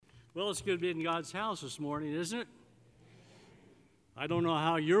Well, it's good to be in God's house this morning, isn't it? I don't know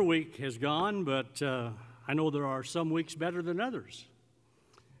how your week has gone, but I know there are some weeks better than others.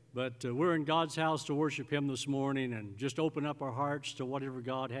 But we're in God's house to worship Him this morning and just open up our hearts to whatever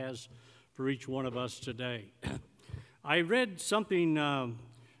God has for each one of us today. I read something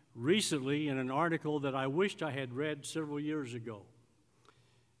recently in an article that I wished I had read several years ago.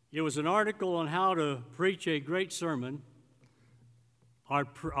 It was an article on how to preach a great sermon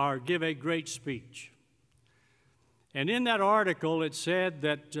or give a great speech. And in that article, it said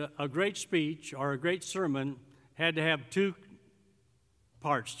that a great speech or a great sermon had to have two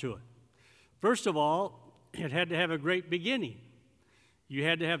parts to it. First of all, it had to have a great beginning. You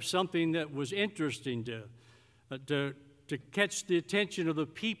had to have something that was interesting to catch the attention of the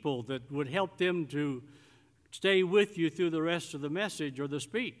people that would help them to stay with you through the rest of the message or the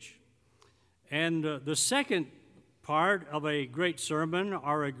speech. And the second part of a great sermon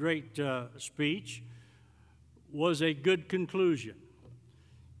or a great speech was a good conclusion.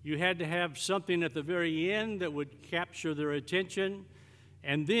 You had to have something at the very end that would capture their attention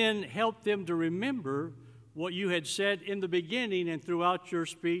and then help them to remember what you had said in the beginning and throughout your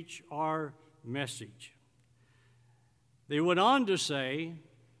speech or message. They went on to say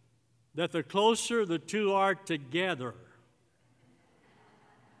that the closer the two are together,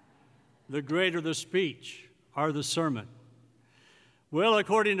 the greater the speech or the sermon. Well,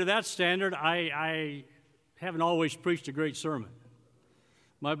 according to that standard, I haven't always preached a great sermon.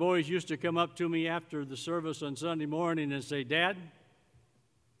 My boys used to come up to me after the service on Sunday morning and say, "Dad,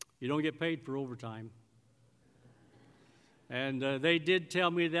 you don't get paid for overtime." And they did tell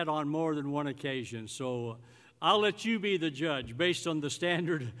me that on more than one occasion. So I'll let you be the judge based on the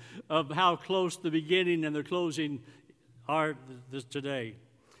standard of how close the beginning and the closing are today.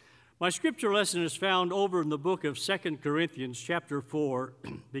 My scripture lesson is found over in the book of 2 Corinthians chapter 4,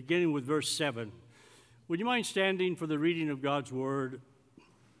 beginning with verse 7. Would you mind standing for the reading of God's word?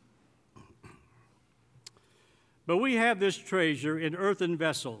 "But we have this treasure in earthen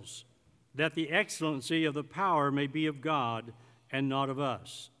vessels, that the excellency of the power may be of God and not of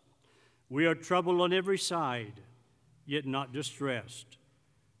us. We are troubled on every side, yet not distressed.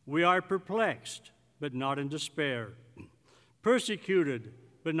 We are perplexed, but not in despair. Persecuted,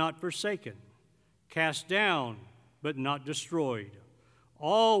 but not forsaken. Cast down, but not destroyed.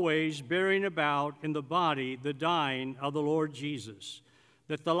 Always bearing about in the body the dying of the Lord Jesus,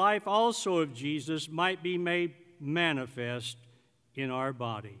 that the life also of Jesus might be made manifest in our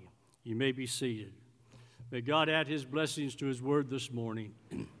body." You may be seated. May God add His blessings to His word this morning.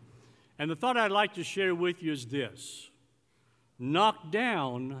 And the thought I'd like to share with you is this: knocked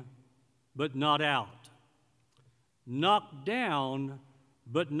down, but not out. Knocked down,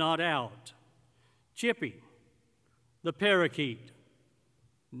 but not out. Chippy, the parakeet,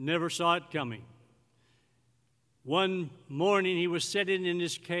 never saw it coming. One morning he was sitting in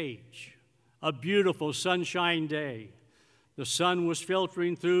his cage, a beautiful sunshine day. The sun was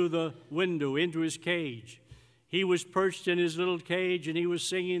filtering through the window into his cage. He was perched in his little cage and he was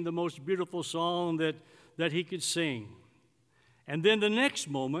singing the most beautiful song that he could sing. And then the next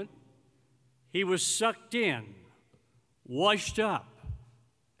moment, he was sucked in, washed up,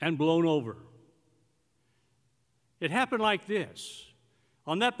 and blown over. It happened like this.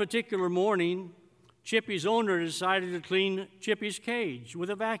 On that particular morning, Chippy's owner decided to clean Chippy's cage with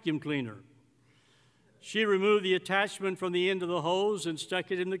a vacuum cleaner. She removed the attachment from the end of the hose and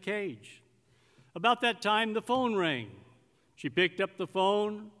stuck it in the cage. About that time, the phone rang. She picked up the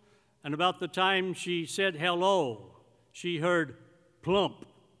phone, and about the time she said hello, she heard plump.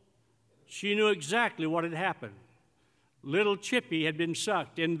 She knew exactly what had happened. Little Chippy had been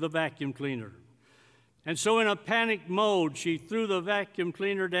sucked into the vacuum cleaner. And so in a panic mode, she threw the vacuum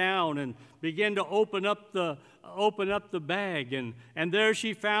cleaner down and began to open up the bag. And there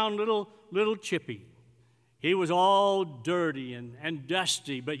she found little Chippy. He was all dirty and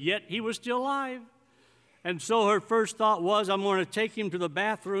dusty, but yet he was still alive. And so her first thought was, I'm going to take him to the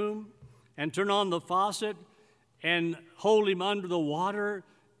bathroom and turn on the faucet and hold him under the water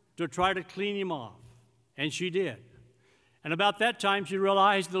to try to clean him off. And she did. And about that time, she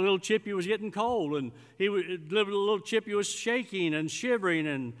realized the little Chippy was getting cold, and little Chippy was shaking and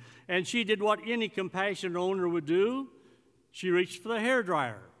shivering, and she did what any compassionate owner would do. She reached for the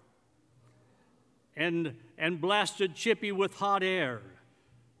hairdryer and blasted Chippy with hot air.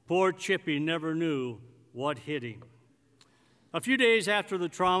 Poor Chippy never knew what hit him. A few days after the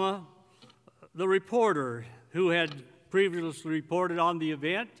trauma, the reporter who had previously reported on the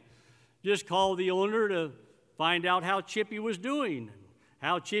event just called the owner to find out how Chippy was doing,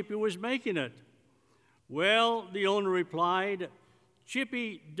 how Chippy was making it. Well, the owner replied,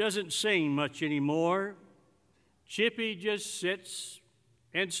 Chippy doesn't sing much anymore. Chippy just sits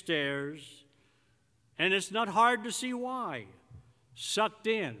and stares, and it's not hard to see why. Sucked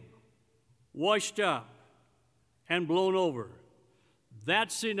in, washed up, and blown over.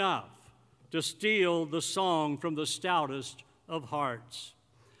 That's enough to steal the song from the stoutest of hearts.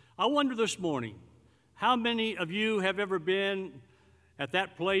 I wonder this morning, how many of you have ever been at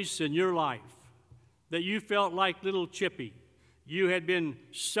that place in your life that you felt like little Chippy? You had been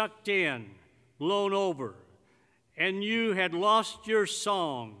sucked in, blown over, and you had lost your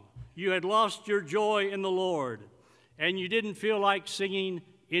song. You had lost your joy in the Lord, and you didn't feel like singing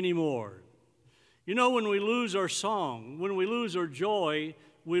anymore. You know, when we lose our song, when we lose our joy,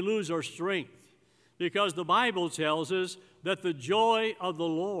 we lose our strength, because the Bible tells us that the joy of the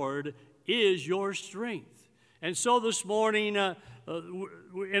Lord is your strength. And so this morning,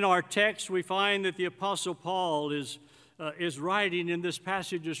 in our text, we find that the Apostle Paul is writing in this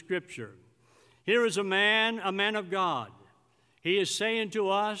passage of Scripture. Here is a man of God. He is saying to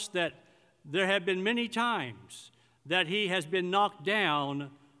us that there have been many times that he has been knocked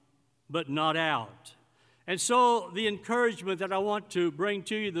down, but not out. And so the encouragement that I want to bring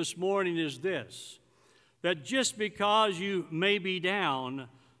to you this morning is this, that just because you may be down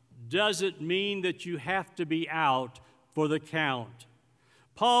doesn't mean that you have to be out for the count.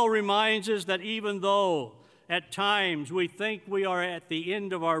 Paul reminds us that even though at times we think we are at the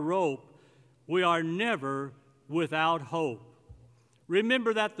end of our rope, we are never without hope.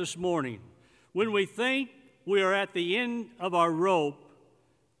 Remember that this morning. When we think we are at the end of our rope,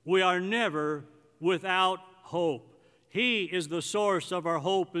 we are never without hope. He is the source of our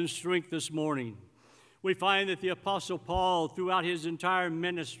hope and strength this morning. We find that the Apostle Paul, throughout his entire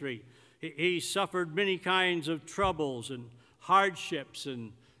ministry, he suffered many kinds of troubles and hardships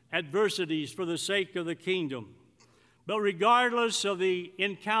and adversities for the sake of the kingdom. But regardless of the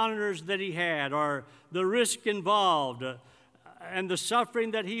encounters that he had or the risk involved and the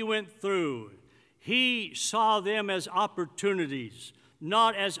suffering that he went through, he saw them as opportunities,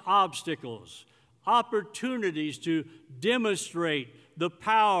 not as obstacles, opportunities to demonstrate the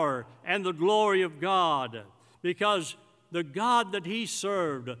power and the glory of God, because the God that he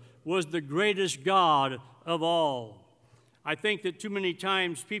served was the greatest God of all. I think that too many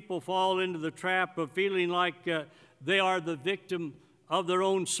times people fall into the trap of feeling like they are the victim of their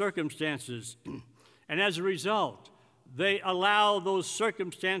own circumstances. And as a result, they allow those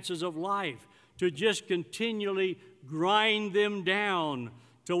circumstances of life to just continually grind them down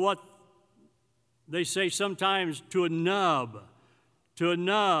to what they say sometimes to a nub,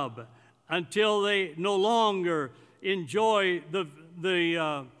 until they no longer enjoy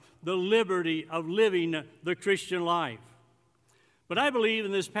the liberty of living the Christian life. But I believe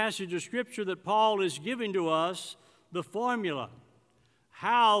in this passage of Scripture that Paul is giving to us the formula,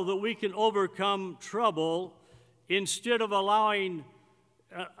 how that we can overcome trouble instead of allowing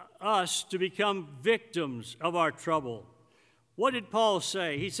us to become victims of our trouble. What did Paul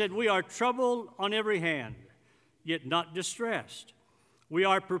say? He said, we are troubled on every hand, yet not distressed. We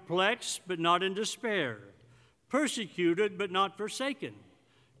are perplexed, but not in despair. Persecuted, but not forsaken.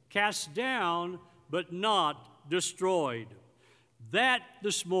 Cast down, but not destroyed. That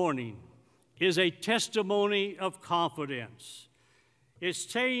this morning is a testimony of confidence.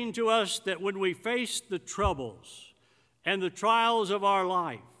 It's saying to us that when we face the troubles and the trials of our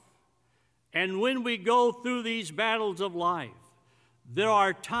life, and when we go through these battles of life, there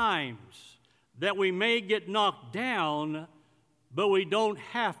are times that we may get knocked down, but we don't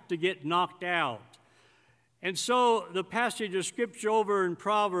have to get knocked out. And so the passage of Scripture over in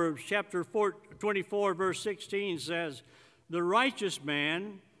Proverbs chapter 24, verse 16 says, the righteous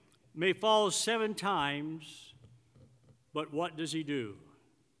man may fall 7 times, but what does he do?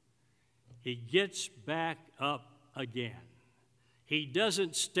 He gets back up again. He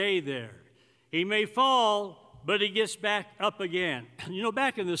doesn't stay there. He may fall, but he gets back up again. You know,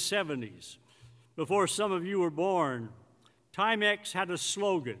 back in the 70s, before some of you were born, Timex had a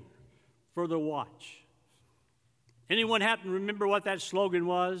slogan for the watch. Anyone happen to remember what that slogan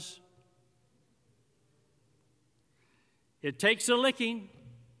was? It takes a licking,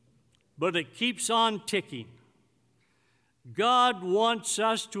 but it keeps on ticking. God wants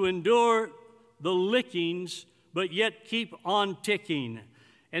us to endure the lickings, but yet keep on ticking.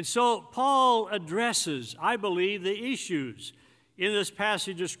 And so Paul addresses, I believe, the issues in this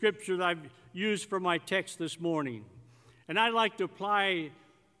passage of Scripture that I've used for my text this morning. And I'd like to apply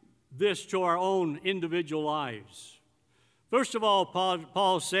this to our own individual lives. First of all,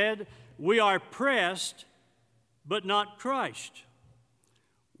 Paul said, we are pressed, but not crushed.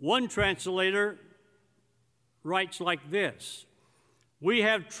 One translator writes like this, We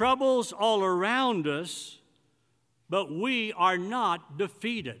have troubles all around us, but we are not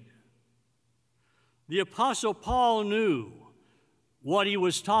defeated. The Apostle Paul knew what he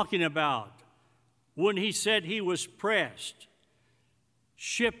was talking about when he said he was pressed,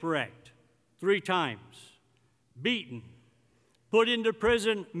 shipwrecked 3 times, beaten, put into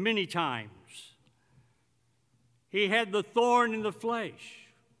prison many times. He had the thorn in the flesh.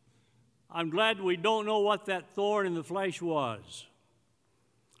 I'm glad we don't know what that thorn in the flesh was,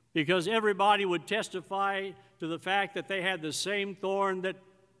 because everybody would testify to the fact that they had the same thorn that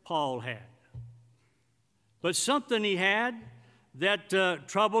Paul had. But something he had that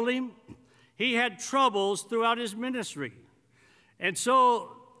troubled him, he had troubles throughout his ministry. And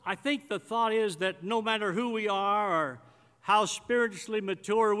so I think the thought is that no matter who we are or how spiritually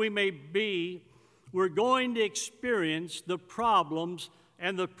mature we may be, we're going to experience the problems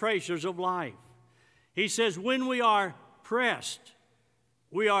and the pressures of life. He says, when we are pressed,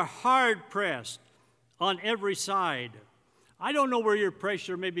 we are hard pressed on every side. I don't know where your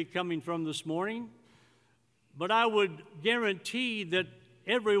pressure may be coming from this morning, but I would guarantee that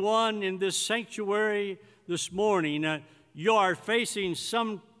everyone in this sanctuary this morning, you are facing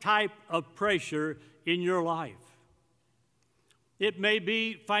some type of pressure in your life. It may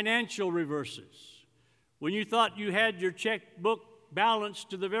be financial reverses. When you thought you had your checkbook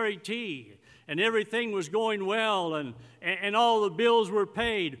balanced to the very T and everything was going well and all the bills were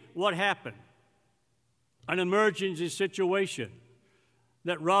paid, what happened? An emergency situation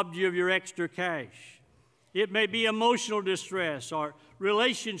that robbed you of your extra cash. It may be emotional distress or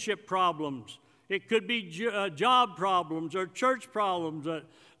relationship problems. It could be job problems or church problems.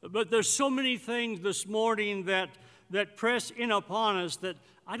 But there's so many things this morning that press in upon us that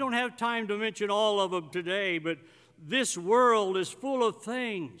I don't have time to mention all of them today, but this world is full of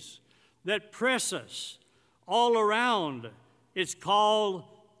things that press us all around. It's called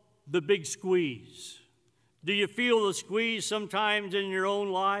the big squeeze. Do you feel the squeeze sometimes in your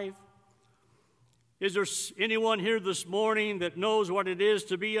own life? Is there anyone here this morning that knows what it is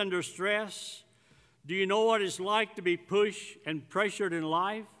to be under stress? Do you know what it's like to be pushed and pressured in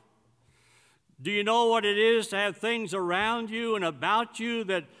life? Do you know what it is to have things around you and about you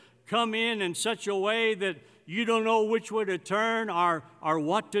that come in such a way that you don't know which way to turn or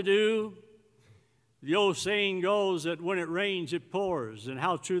what to do? The old saying goes that when it rains, it pours, and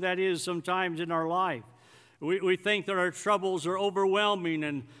how true that is sometimes in our life. We think that our troubles are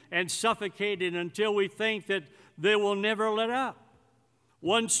overwhelming and suffocating until we think that they will never let up.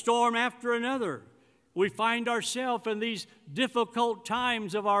 One storm after another, we find ourselves in these difficult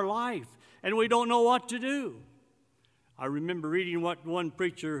times of our life, and we don't know what to do. I remember reading what one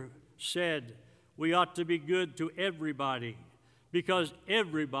preacher said: we ought to be good to everybody because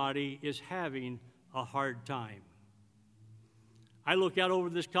everybody is having a hard time. I look out over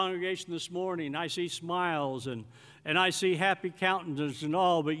this congregation this morning, I see smiles and I see happy countenances and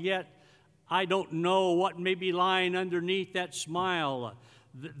all, but yet I don't know what may be lying underneath that smile,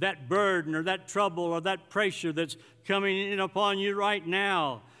 that burden or that trouble or that pressure that's coming in upon you right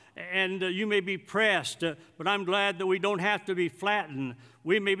now. And you may be pressed, but I'm glad that we don't have to be flattened.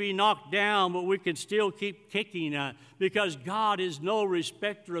 We may be knocked down, but we can still keep kicking because God is no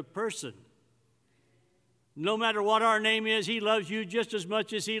respecter of person. No matter what our name is, He loves you just as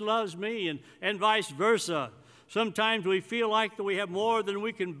much as He loves me, and vice versa. Sometimes we feel like that we have more than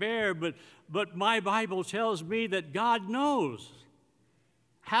we can bear, but my Bible tells me that God knows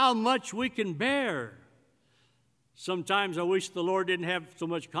how much we can bear. Sometimes I wish the Lord didn't have so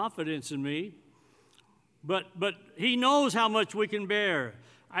much confidence in me, but He knows how much we can bear.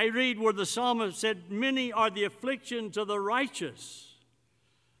 I read where the psalmist said, "Many are the afflictions of the righteous,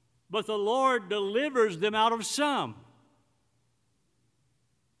 but the Lord delivers them out of some."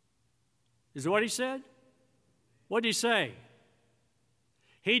 Is that what he said? What did he say?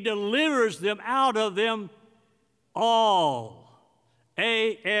 He delivers them out of them all.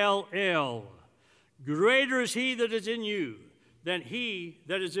 A-L-L. Greater is He that is in you than he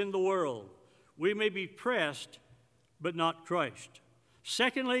that is in the world. We may be pressed, but not crushed.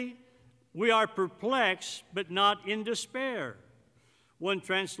 Secondly, we are perplexed, but not in despair. One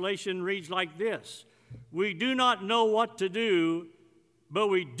translation reads like this: we do not know what to do, but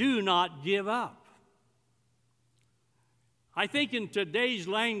we do not give up. I think in today's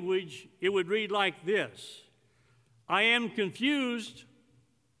language, it would read like this: I am confused,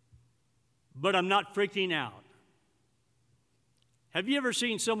 but I'm not freaking out. Have you ever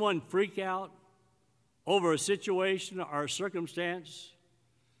seen someone freak out over a situation or a circumstance?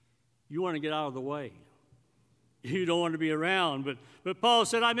 You want to get out of the way. You don't want to be around. But Paul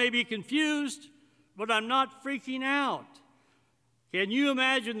said, I may be confused, but I'm not freaking out. Can you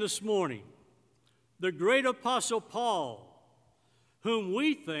imagine this morning the great Apostle Paul, whom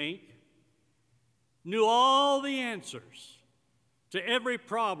we think knew all the answers to every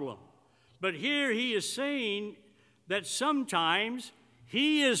problem, but here he is saying that sometimes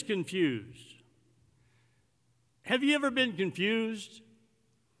he is confused. Have you ever been confused?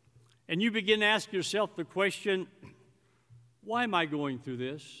 And you begin to ask yourself the question, why am I going through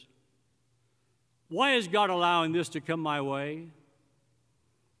this? Why is God allowing this to come my way?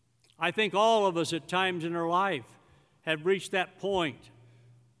 I think all of us at times in our life have reached that point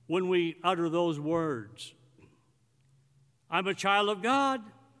when we utter those words. I'm a child of God.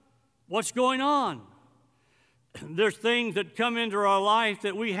 What's going on? There's things that come into our life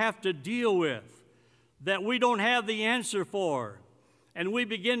that we have to deal with, that we don't have the answer for. And we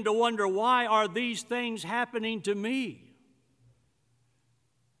begin to wonder, why are these things happening to me?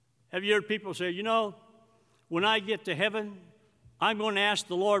 Have you heard people say, you know, when I get to heaven, I'm going to ask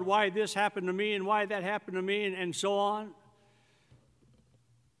the Lord why this happened to me and why that happened to me and so on?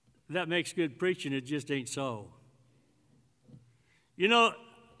 That makes good preaching. It just ain't so. You know,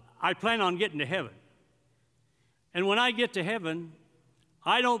 I plan on getting to heaven. And when I get to heaven,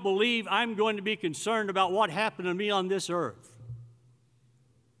 I don't believe I'm going to be concerned about what happened to me on this earth,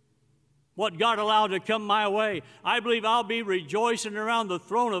 what God allowed to come my way. I believe I'll be rejoicing around the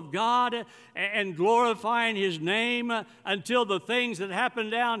throne of God and glorifying His name until the things that happen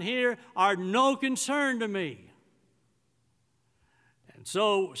down here are no concern to me. And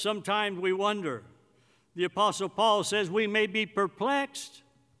so sometimes we wonder. The Apostle Paul says we may be perplexed,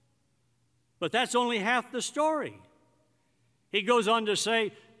 but that's only half the story. He goes on to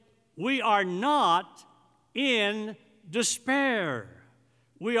say, we are not in despair.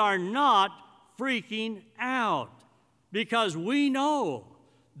 We are not freaking out because we know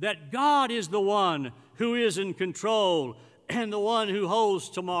that God is the one who is in control and the one who holds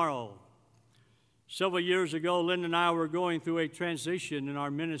tomorrow. Several years ago, Linda and I were going through a transition in our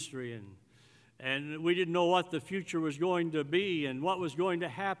ministry, and we didn't know what the future was going to be and what was going to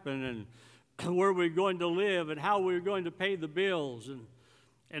happen and where we were going to live and how we were going to pay the bills.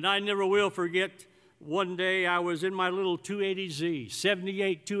 And I never will forget, one day I was in my little 280Z,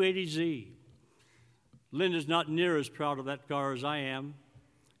 78 280Z. Linda's not near as proud of that car as I am.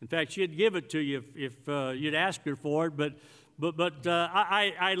 In fact, she'd give it to you if you'd ask her for it, but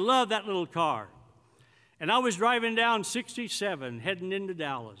I love that little car. And I was driving down 67, heading into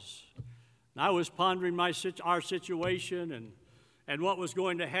Dallas. And I was pondering our situation and what was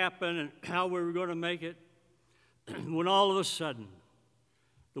going to happen and how we were going to make it. When all of a sudden,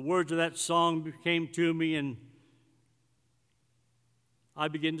 the words of that song came to me, and I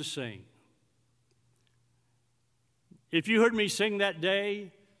began to sing. If you heard me sing that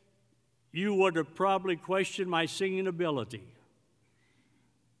day, you would have probably questioned my singing ability.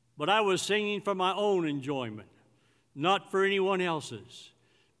 But I was singing for my own enjoyment, not for anyone else's.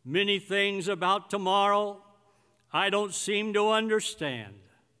 Many things about tomorrow I don't seem to understand,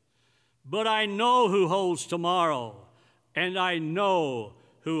 but I know who holds tomorrow, and I know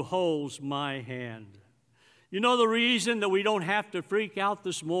who holds my hand. You know, the reason that we don't have to freak out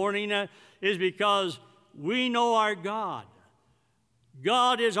this morning is because we know our God.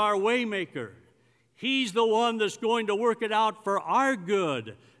 God is our waymaker. He's the one that's going to work it out for our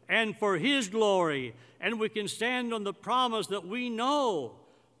good and for His glory, and we can stand on the promise that we know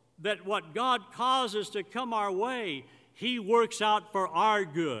that what God causes to come our way, He works out for our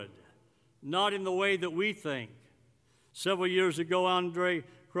good, not in the way that we think. Several years ago, Andre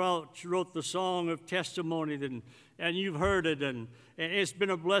Crouch wrote the song of testimony, and you've heard it, and it's been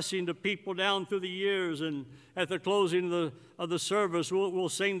a blessing to people down through the years. And at the closing of the service, we'll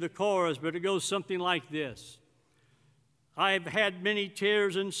sing the chorus, but it goes something like this. I've had many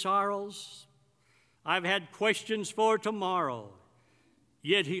tears and sorrows. I've had questions for tomorrow.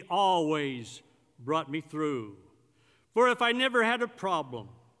 Yet He always brought me through. For if I never had a problem,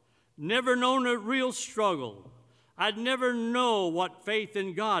 never known a real struggle, I'd never know what faith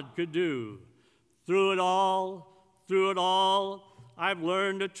in God could do. Through it all, I've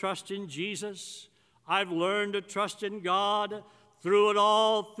learned to trust in Jesus. I've learned to trust in God. Through it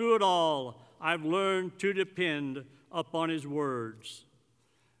all, I've learned to depend upon His words.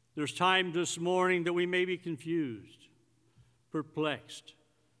 There's times this morning that we may be confused, perplexed,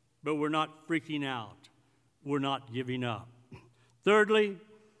 but we're not freaking out. We're not giving up. Thirdly,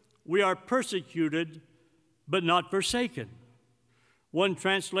 we are persecuted, but not forsaken. One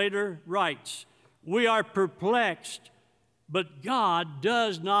translator writes, we are perplexed, but God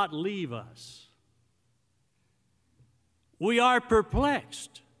does not leave us. We are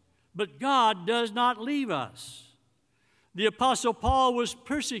perplexed, but God does not leave us. The Apostle Paul was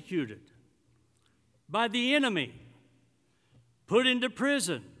persecuted by the enemy, put into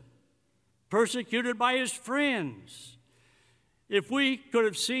prison, persecuted by his friends. If we could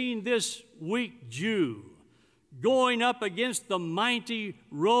have seen this weak Jew going up against the mighty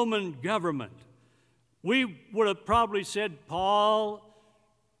Roman government, we would have probably said, Paul,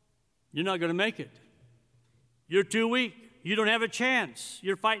 you're not going to make it. You're too weak. You don't have a chance.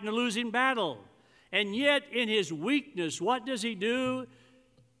 You're fighting a losing battle. And yet, in his weakness, what does he do?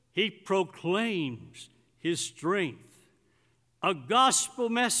 He proclaims his strength. A gospel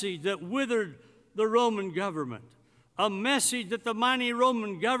message that withered the Roman government. A message that the mighty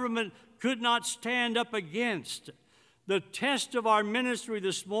Roman government could not stand up against. The test of our ministry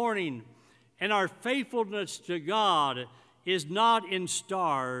this morning and our faithfulness to God is not in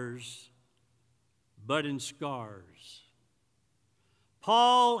stars, but in scars.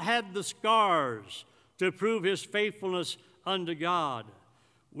 Paul had the scars to prove his faithfulness unto God.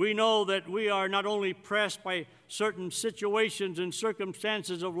 We know that we are not only pressed by certain situations and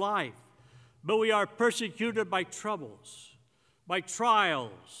circumstances of life, but we are persecuted by troubles, by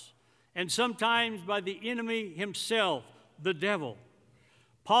trials, and sometimes by the enemy himself, the devil.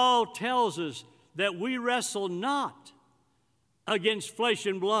 Paul tells us that we wrestle not against flesh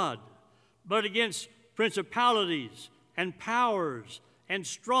and blood, but against principalities and powers and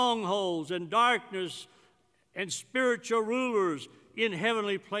strongholds and darkness and spiritual rulers in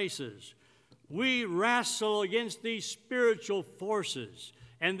heavenly places. We wrestle against these spiritual forces,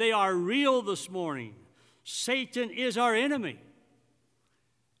 and they are real this morning. Satan is our enemy.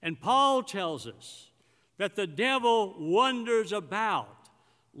 And Paul tells us that the devil wanders about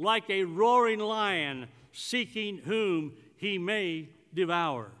like a roaring lion, seeking whom he may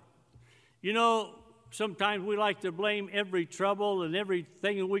devour. You know, sometimes we like to blame every trouble and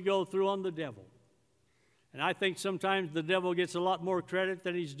everything that we go through on the devil. And I think sometimes the devil gets a lot more credit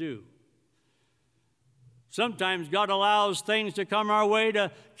than he's due. Sometimes God allows things to come our way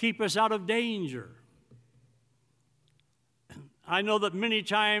to keep us out of danger. I know that many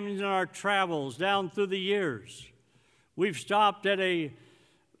times in our travels down through the years, we've stopped at a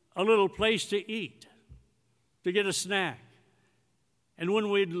little place to eat, to get a snack. And when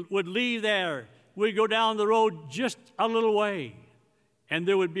we would leave there, we'd go down the road just a little way, and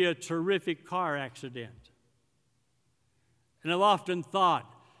there would be a terrific car accident. And I've often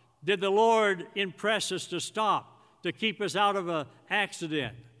thought, did the Lord impress us to stop, to keep us out of an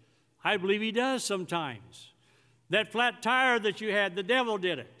accident? I believe He does sometimes. That flat tire that you had, the devil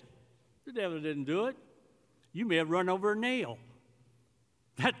did it. The devil didn't do it. You may have run over a nail.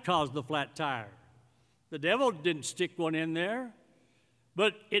 That caused the flat tire. The devil didn't stick one in there.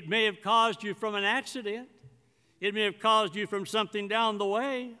 But it may have caused you from an accident. It may have caused you from something down the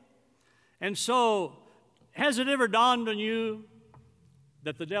way. And so, has it ever dawned on you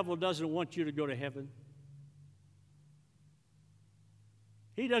that the devil doesn't want you to go to heaven?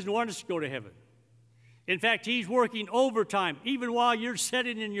 He doesn't want us to go to heaven. In fact, he's working overtime, even while you're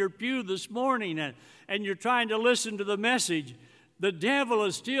sitting in your pew this morning and you're trying to listen to the message. The devil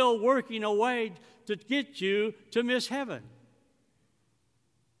is still working away to get you to miss heaven.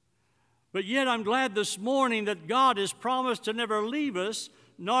 But yet I'm glad this morning that God has promised to never leave us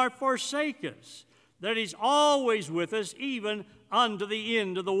nor forsake us, that He's always with us, even unto the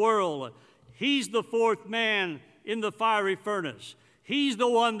end of the world. He's the fourth man in the fiery furnace. He's the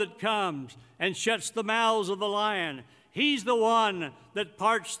one that comes and shuts the mouths of the lion. He's the one that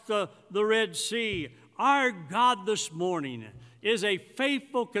parts the Red Sea. Our God this morning is a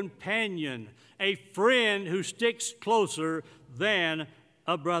faithful companion, a friend who sticks closer than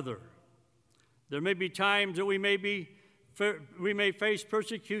a brother. There may be times that we may face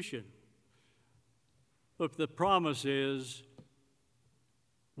persecution. But the promise is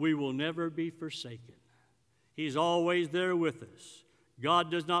we will never be forsaken. He's always there with us.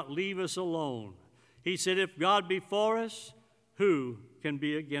 God does not leave us alone. He said, if God be for us, who can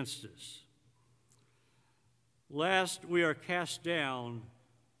be against us? Last, we are cast down,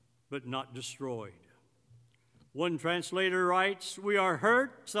 but not destroyed. One translator writes, we are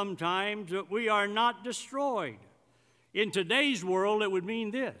hurt sometimes, but we are not destroyed. In today's world, it would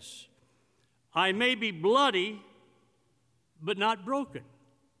mean this: I may be bloody, but not broken.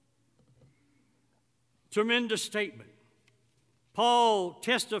 Tremendous statement. Paul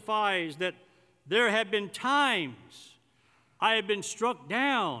testifies that there have been times I have been struck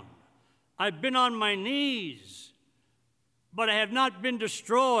down. I've been on my knees, but I have not been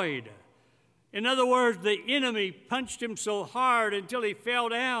destroyed. In other words, the enemy punched him so hard until he fell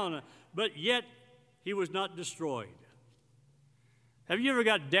down, but yet he was not destroyed. Have you ever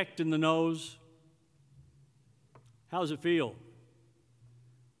got decked in the nose? How's it feel?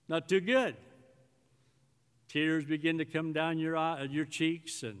 Not too good. Tears begin to come down your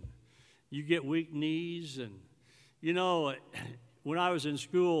cheeks, and you get weak knees. And you know, when I was in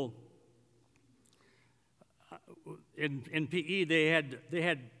school, in PE, they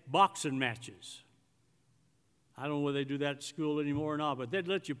had boxing matches. I don't know whether they do that at school anymore or not, but they'd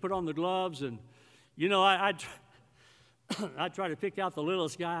let you put on the gloves, and you know, I'd try to pick out the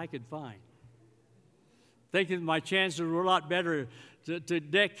littlest guy I could find, thinking my chances were a lot better to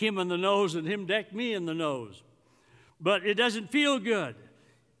deck him in the nose than him deck me in the nose. But it doesn't feel good.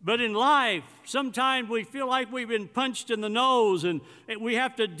 But in life, sometimes we feel like we've been punched in the nose, and we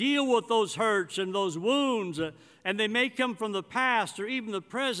have to deal with those hurts and those wounds, and they may come from the past or even the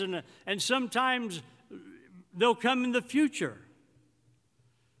present, and sometimes they'll come in the future.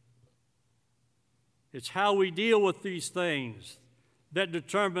 It's how we deal with these things that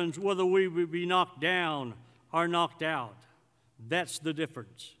determines whether we will be knocked down or knocked out. That's the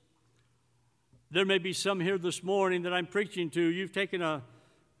difference. There may be some here this morning that I'm preaching to. You've taken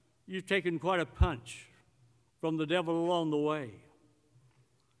quite a punch from the devil along the way.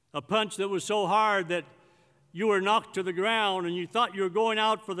 A punch that was so hard that you were knocked to the ground and you thought you were going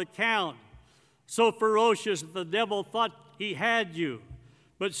out for the count. So ferocious that the devil thought he had you.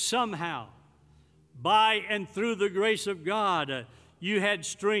 But somehow, by and through the grace of God, you had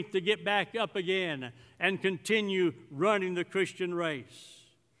strength to get back up again and continue running the Christian race.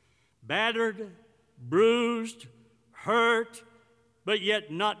 Battered, bruised, hurt, but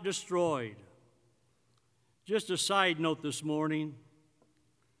yet not destroyed. Just a side note this morning,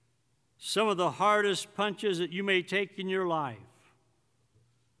 some of the hardest punches that you may take in your life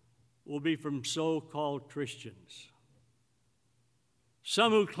will be from so-called Christians.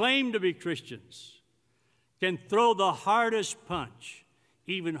 Some who claim to be Christians can throw the hardest punch,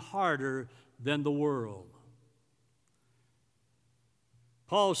 even harder than the world.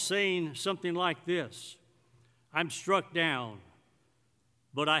 Paul's saying something like this: I'm struck down,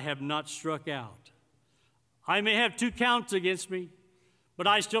 but I have not struck out. I may have 2 counts against me, but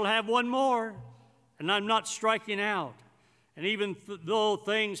I still have 1 more, and I'm not striking out. And even though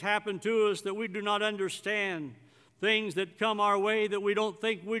things happen to us that we do not understand, things that come our way that we don't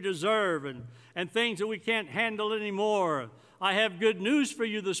think we deserve, and things that we can't handle anymore, I have good news for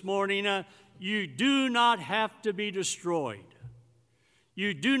you this morning. You do not have to be destroyed.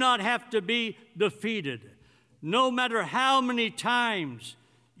 You do not have to be defeated. No matter how many times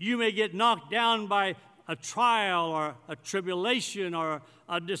you may get knocked down by a trial or a tribulation or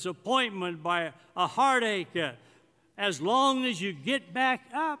a disappointment, by a heartache, as long as you get back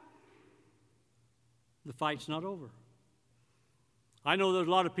up, the fight's not over. I know there's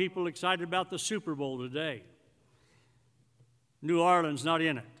a lot of people excited about the Super Bowl today. New Orleans not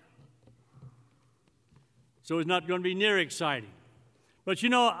in it, so it's not going to be near exciting. But you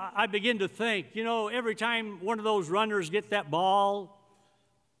know, I begin to think, you know, every time one of those runners get that ball,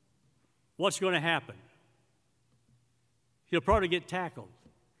 what's going to happen? He'll probably get tackled.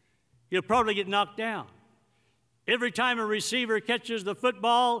 He'll probably get knocked down. Every time a receiver catches the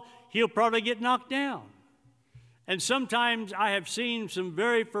football, he'll probably get knocked down. And sometimes I have seen some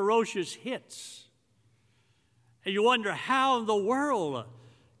very ferocious hits. And you wonder, how in the world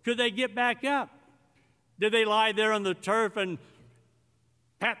could they get back up? Did they lie there on the turf and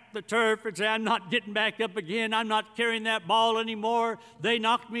pat the turf and say, I'm not getting back up again, I'm not carrying that ball anymore, they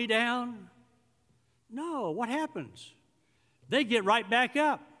knocked me down? No, what happens? They get right back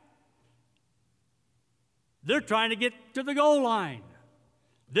up. They're trying to get to the goal line.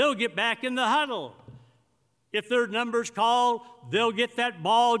 They'll get back in the huddle. If their number's called, they'll get that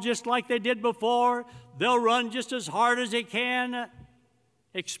ball just like they did before. They'll run just as hard as they can,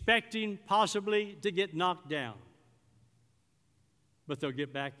 expecting possibly to get knocked down. But they'll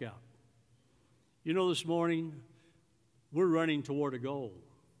get back up. You know, this morning, we're running toward a goal.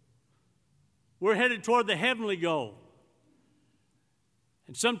 We're headed toward the heavenly goal.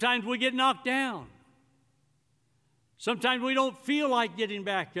 And sometimes we get knocked down. Sometimes we don't feel like getting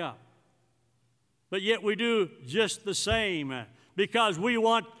back up. But yet we do just the same because we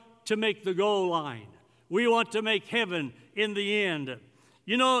want to make the goal line. We want to make heaven in the end.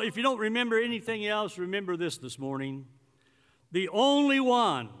 You know, if you don't remember anything else, remember this morning. The only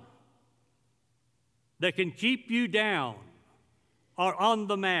one that can keep you down or on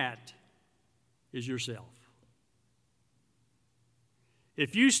the mat is yourself.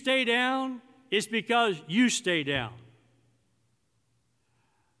 If you stay down, it's because you stay down.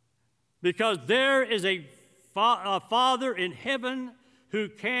 Because there is a Father in heaven who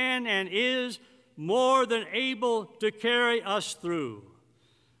can and is more than able to carry us through.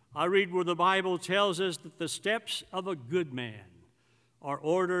 I read where the Bible tells us that the steps of a good man are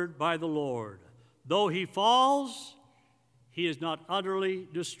ordered by the Lord. Though he falls, he is not utterly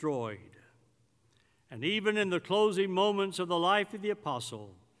destroyed. And even in the closing moments of the life of the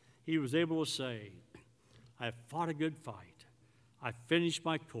apostle, he was able to say, I have fought a good fight. I've finished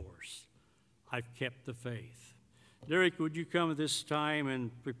my course. I've kept the faith. Derek, would you come at this time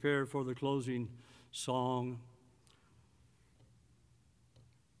and prepare for the closing song?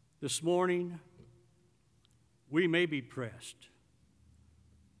 This morning, we may be pressed,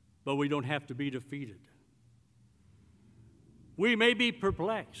 but we don't have to be defeated. We may be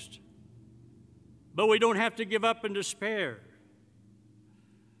perplexed, but we don't have to give up in despair.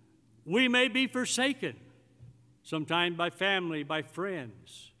 We may be forsaken, sometimes by family, by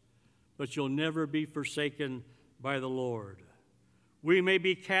friends, but you'll never be forsaken by the Lord. We may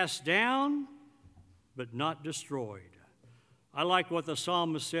be cast down, but not destroyed. I like what the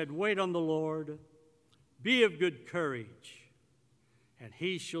psalmist said, wait on the Lord, be of good courage, and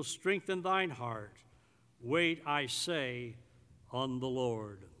he shall strengthen thine heart. Wait, I say, on the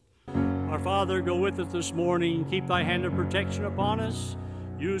Lord. Our Father, go with us this morning. Keep thy hand of protection upon us.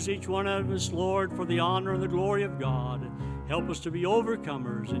 Use each one of us, Lord, for the honor and the glory of God. Help us to be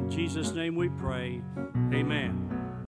overcomers. In Jesus' name we pray. Amen.